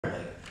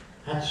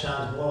That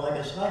sounds more like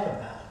a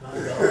psychopath, not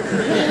a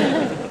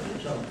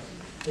God. So,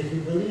 if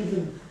you believe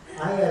in,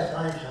 I asked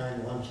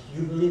Einstein once,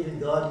 do you believe in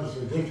God? He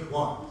said, which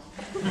one?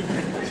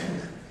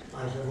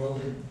 I said, well,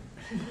 you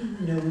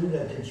knew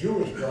that the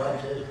Jewish God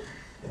says,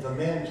 if a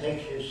man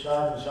takes his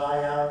son's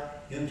eye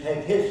out, you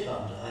take his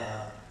son's eye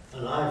out.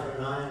 An eye for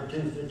an eye and a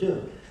tooth for a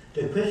tooth.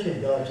 The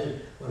Christian God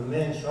says, when a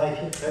man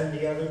strikes you, turn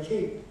the other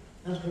cheek.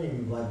 That's what he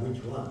means by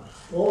which one.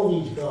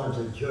 All these gods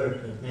are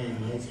jerks that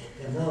man makes.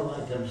 They're more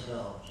like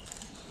themselves.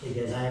 They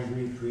get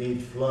angry,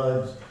 create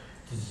floods,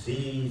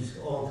 disease,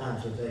 all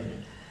kinds of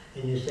things.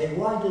 And you say,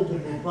 why did the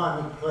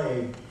bubonic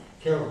plague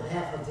kill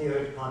half of the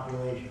earth's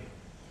population?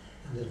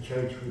 And the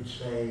church would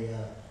say,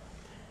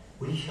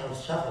 we shall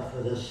suffer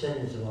for the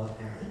sins of our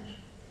parents.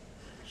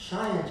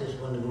 Scientists,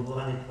 when the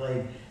bubonic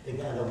plague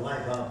began to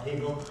wipe out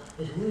people,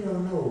 they said, we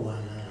don't know why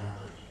that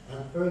happens.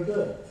 That's very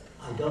good.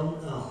 I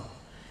don't know.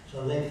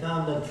 So they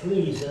found that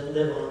fleas that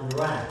live on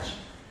rats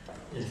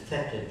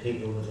infected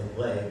people with the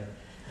plague,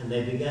 and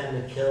they began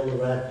to kill the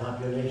rat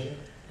population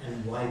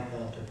and wipe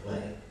out the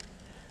plague.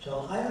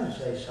 So I don't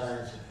say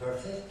science is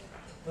perfect,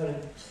 but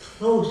it's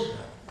closer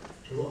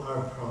to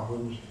our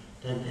problems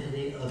than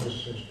any other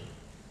system.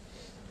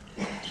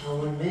 So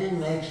when man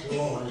makes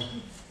laws,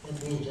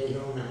 it means they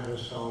don't know how to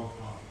solve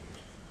problems.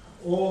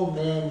 All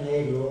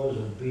man-made laws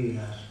are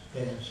BS,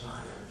 bad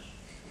science.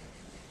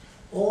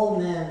 All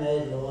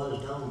man-made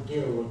laws don't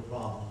deal with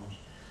problems.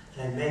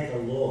 They make a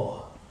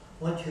law.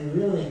 What you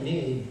really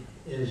need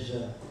is,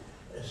 it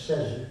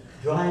says,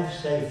 drive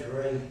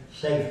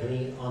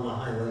safely on the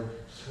highway,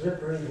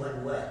 slippery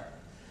when wet.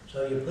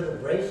 So you put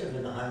abrasive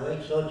in the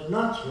highway so it's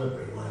not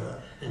slippery when wet,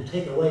 and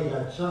take away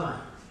that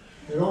sign.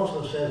 It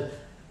also says,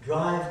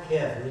 drive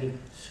carefully,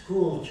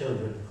 school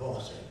children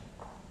crossing.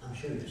 I'm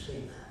sure you've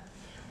seen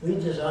that. We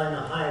design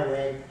a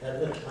highway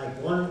that looks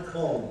like one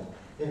cone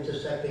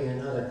intersecting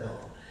another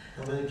cone.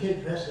 And when the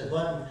kid presses the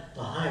button,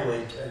 the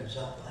highway turns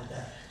up like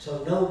that.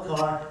 So no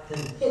car can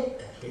hit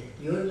the kid.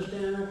 Do you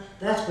understand that?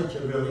 That's what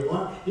you really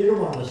want. You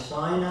don't want a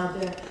sign out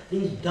there.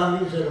 These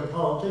dummies that are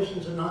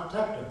politicians are not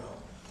technical.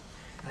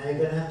 Now you're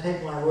going to have to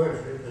take my word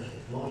for it because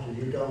most of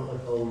you don't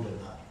look old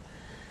enough.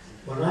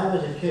 When I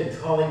was a kid,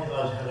 trolley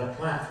cars had a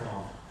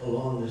platform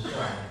along the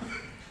side.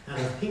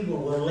 And if people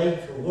were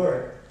late for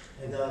work,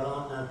 they got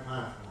on that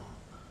platform.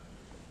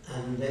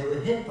 And they were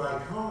hit by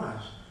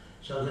cars.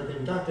 So the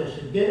conductor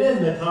said, get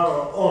in the car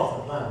or off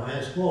the platform. I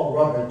had a small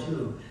rubber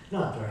tube,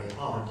 not very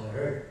hard to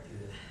hurt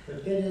you,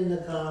 but get in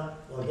the car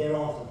or get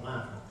off the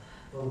platform.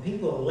 When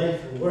people were late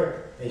for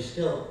work, they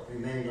still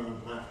remained on the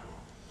platform.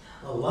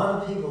 A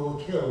lot of people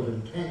were killed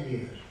in 10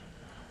 years.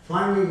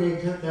 Finally,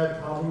 they took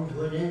that problem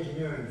to an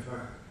engineering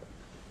firm.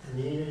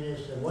 And the engineer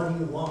said, what do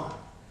you want?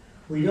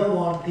 We don't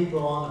want people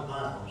on the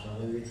platform,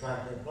 so they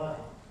retracted the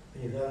platform.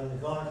 When you got in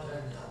the car, it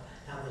turned out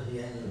that was the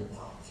end of the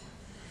problem.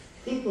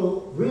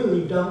 People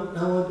really don't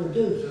know what to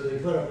do, so they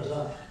put up a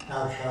sign,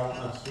 thou shalt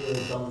not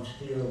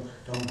steal,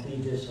 don't be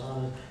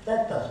dishonest.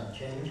 That doesn't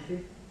change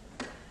people.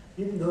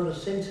 You can go to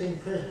Sing Sing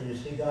prison, you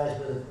see guys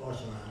with a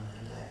cross around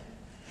their neck.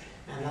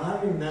 And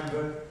I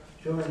remember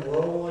during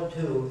World War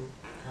II,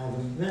 how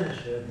the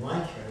minister of my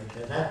church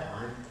at that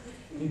time,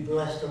 he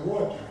blessed the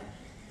war tanks,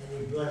 and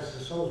he blessed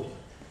the soldiers.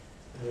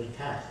 It was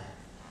Catholic.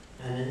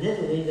 And in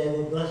Italy, they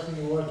were blessing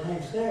the war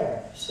tanks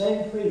there.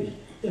 Same priest,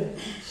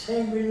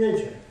 same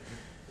religion.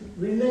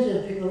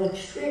 Religious people are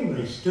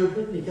extremely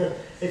stupid because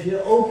if you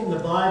open the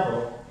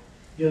Bible,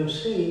 you'll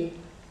see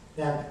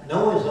that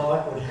Noah's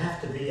Ark would have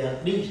to be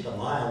at least a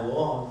mile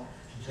long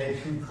to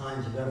take 2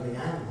 kinds of every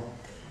animal.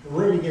 And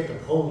where do you get the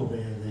polar bear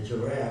and the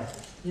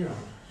giraffe? You know,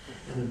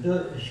 and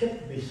the ship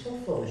would be so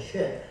full of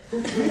shit.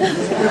 Who cleans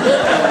it up?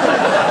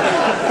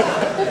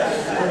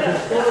 The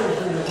stories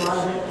in the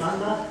Bible are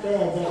not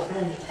bad, they're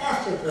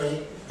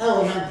fantastically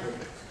elementary.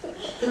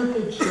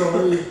 Stupid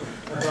stories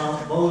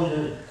about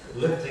Moses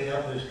lifting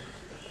up his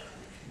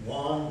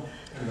wand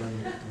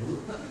and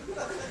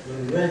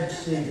the Red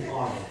Sea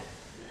parted.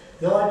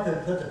 God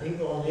could put the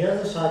people on the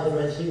other side of the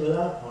Red Sea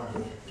without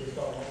parting it, just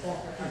all like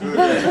that.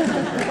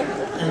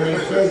 And they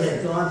say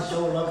that God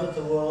so loveth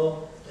the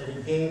world that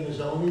he gave his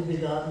only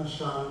begotten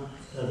Son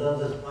that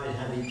others might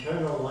have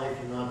eternal life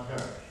and not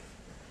perish.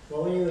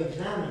 Well, when you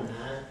examine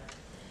that,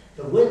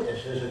 the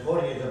witnesses,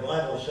 according to the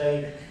Bible,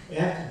 say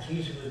after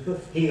Jesus was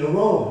good, he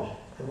arose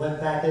and went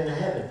back into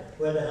heaven.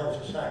 Where the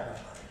hell's the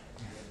sacrifice?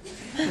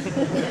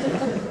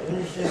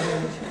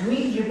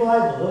 Read your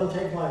Bible, don't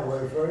take my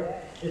word for it.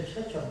 It's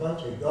such a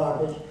bunch of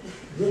garbage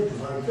written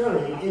by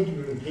very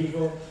ignorant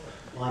people,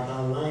 like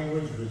our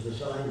language was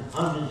designed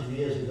hundreds of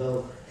years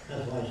ago.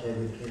 That's why I say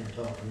we can't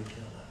talk to each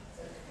other.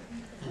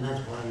 And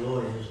that's why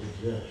lawyers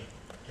exist.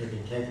 They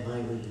can take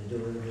language and do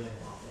whatever they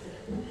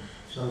want.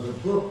 So the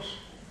books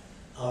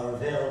are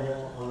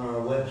available on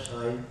our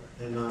website.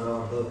 They're not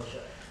our books.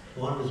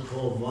 One is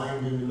called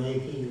Mind in the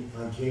Making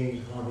by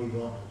James Harvey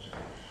Robinson.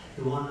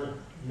 You want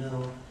to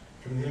know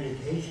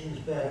communications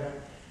better?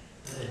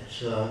 It's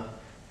The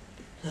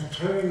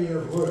Tyranny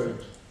of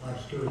Words by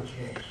Stuart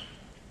Chase.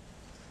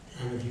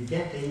 And if you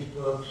get these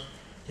books,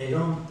 They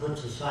don't put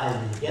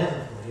society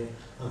together for you,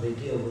 but they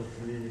deal with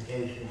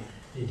communication,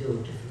 they deal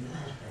with different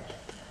aspects.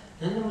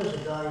 Then there was a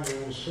guy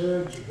named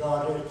Sir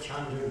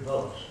Jacque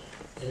Bose.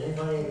 Did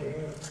anybody ever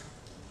hear of him?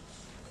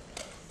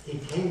 He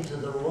came to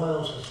the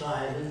Royal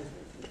Society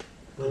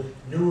with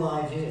new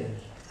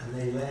ideas, and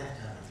they laughed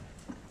at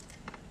him.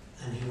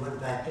 And he went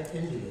back to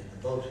India, the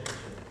Bose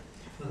Institute.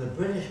 When the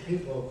British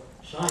people,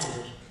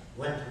 scientists,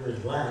 went to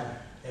his lab,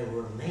 they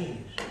were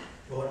amazed,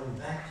 brought him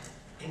back to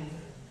England,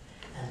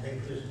 and they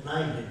was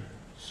knighted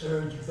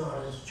Sir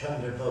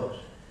Jacque Bose,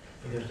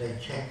 because they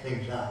check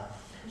things out.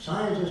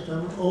 Scientists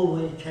don't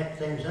always check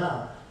things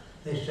out.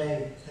 They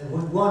say, and we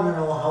want to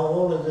know how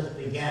all of this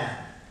began.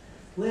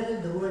 Where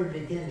did the word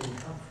beginning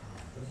come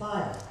from? The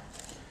Bible.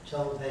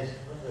 So they said,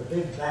 well, the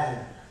Big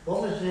Bang.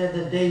 What was there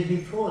the day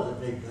before the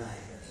Big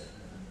Bang?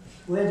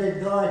 Where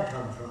did God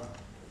come from?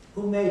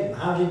 Who made him?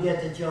 How did he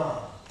get the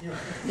job? You know,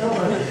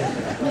 nobody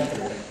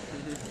has.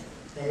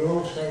 They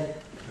all say,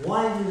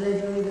 why do they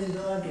believe in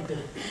God?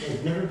 Because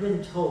they've never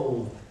been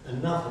told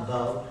enough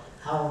about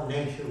how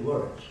nature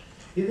works.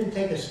 You can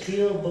take a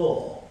steel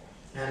ball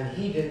and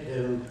heat it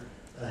to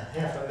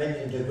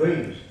 500,000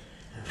 degrees,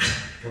 and it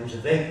becomes a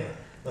vapor,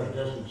 but it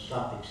doesn't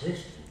stop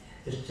existing.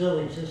 It still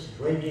exists as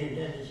radiant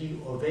energy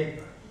or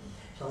vapor.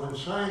 So in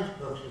science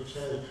books it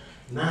says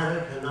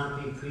matter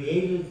cannot be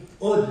created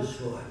or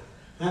destroyed.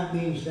 That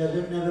means that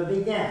it never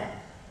began.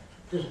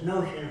 This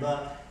notion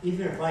about,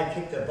 even if I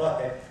kicked a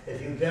bucket,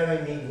 if you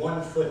bury me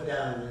 1 foot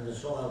down in the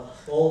soil,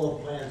 all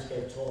the plants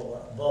get taller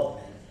above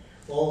me.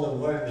 All the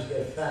worms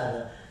get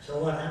fatter. So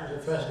what happens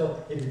at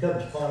Fresco? It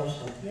becomes part of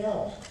something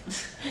else.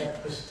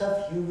 But the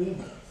stuff you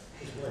eat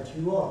is what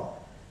you are.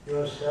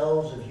 Your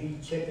cells, if you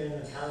eat chicken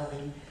or cow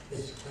meat,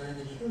 it's turned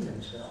into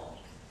human cells.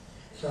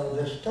 So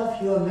the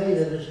stuff you're made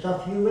of is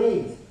stuff you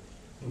ate.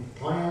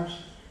 Plants,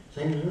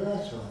 things of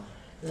that sort.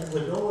 That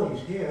was always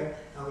here.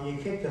 And when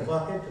you kick the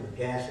bucket, the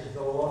gases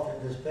go off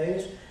into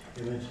space.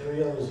 The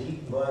material is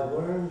eaten by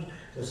worms.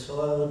 The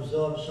soil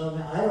absorbs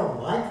something. I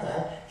don't like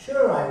that.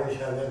 Sure, I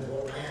wish I went to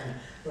a land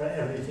where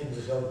everything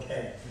was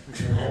okay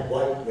and had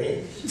white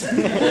wings.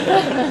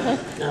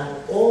 Now,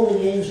 all the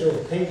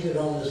angels painted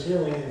on the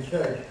ceiling in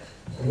church,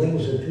 the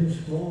wings are too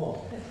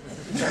small.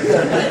 Now,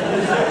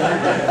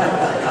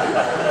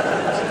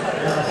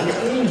 if the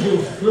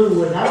angels flew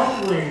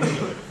without wings,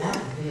 that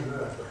would be a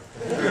miracle.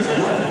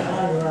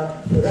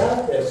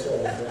 Without their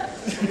sort of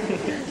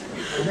thing.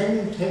 And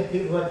then you take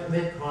people that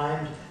commit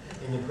crimes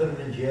and you put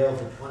them in jail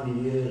for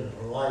 20 years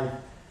or life.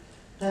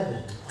 That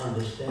isn't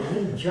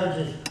understanding.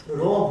 Judges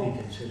would all be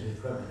considered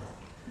criminal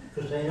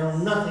because they know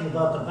nothing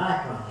about the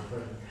background of the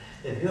person.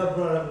 If you're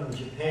brought up in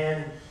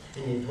Japan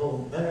and you're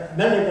told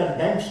American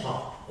gangster,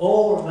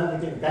 all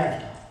American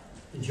gangster,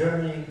 in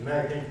Germany,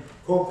 American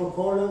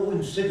Coca-Cola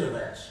and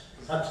cigarettes,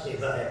 that's the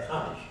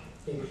punish.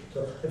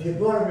 So if you're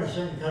brought up in a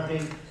certain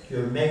country,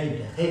 you're made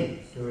to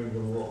hate during the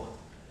war.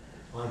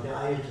 Like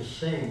I used to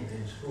sing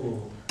in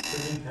school,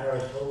 Jimmy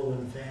Parasol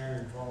and Fan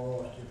and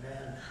Fall Off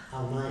Japan,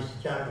 how nice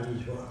the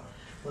Japanese were.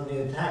 When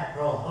they attacked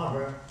Pearl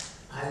Harbor,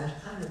 I was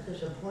kind of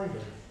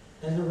disappointed.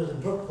 And there was a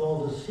book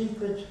called The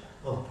Secrets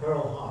of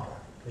Pearl Harbor,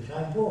 which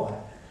I bought.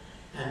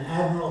 And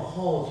Admiral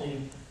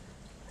Halsey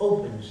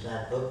opens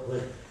that book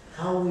with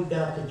how we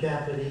got the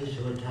Japanese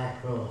to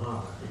attack Pearl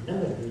Harbor. They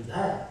never did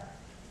that.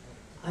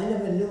 I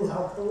never knew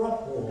how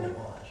corrupt war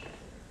was.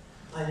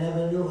 I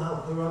never knew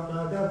how corrupt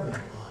our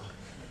government was.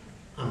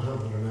 I'm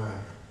talking about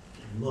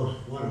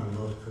America, one of the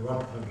most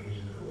corrupt countries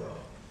in the world.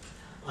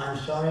 I'm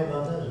sorry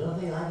about that. There's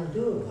nothing I can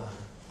do about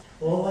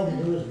it. All I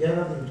can do is get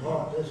up and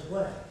talk this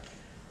way.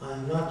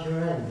 I'm not your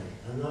enemy.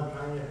 I'm not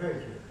trying to hurt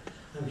you.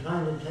 I'm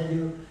trying to tell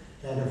you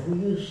that if we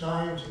use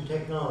science and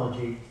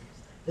technology,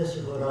 this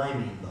is what I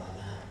mean by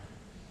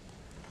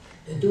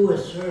that. To do a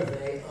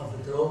survey of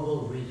the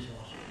global resources.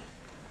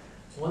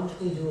 Once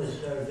we do a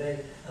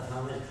survey of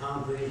how much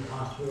concrete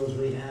hospitals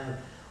we have,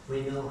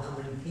 we know how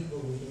many people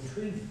we can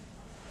treat.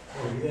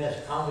 Or you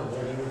ask Congress,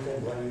 what do you think,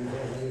 what do you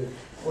think,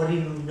 what do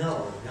you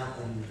know, not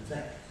what you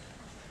think.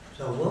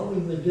 So what we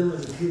would do in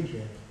the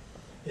future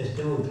is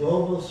do a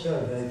global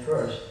survey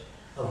first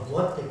of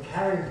what the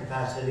carrying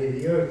capacity of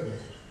the Earth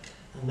is.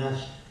 And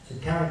that's, the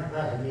carrying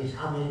capacity means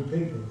how many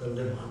people could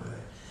live on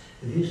Earth.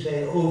 If you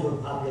say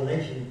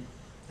overpopulation,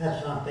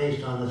 that's not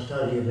based on the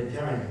study of the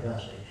carrying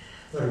capacity.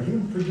 But if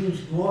you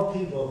produce more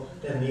people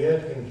than the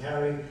Earth can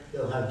carry,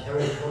 you'll have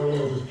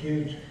territorial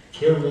disputes,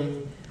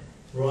 killing,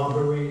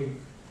 robbery,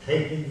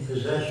 taking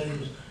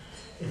possessions.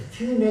 If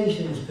two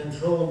nations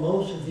control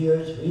most of the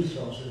Earth's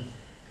resources,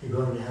 you're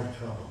going to have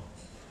trouble.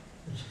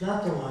 It's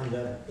got to wind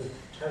up with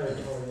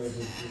territorial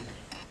disputes.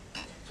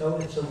 So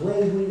it's the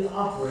way we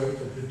operate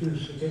to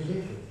produce the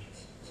conditions.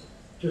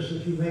 Just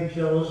as you make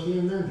jealousy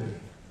and envy.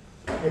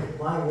 If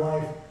my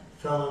wife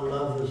fell in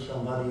love with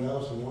somebody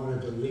else and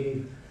wanted to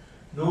leave,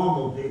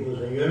 normal people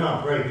say, you're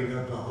not breaking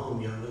up the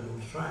home, you little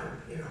tramp,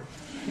 you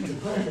know. The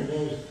question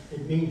is,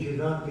 it means you're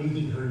not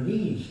meeting her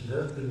needs. It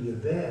doesn't mean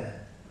you're bad.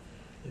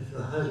 If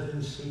the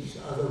husband sees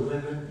other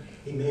women,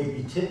 he may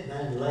be tit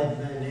man, leg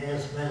man,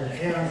 ass man,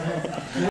 hair man.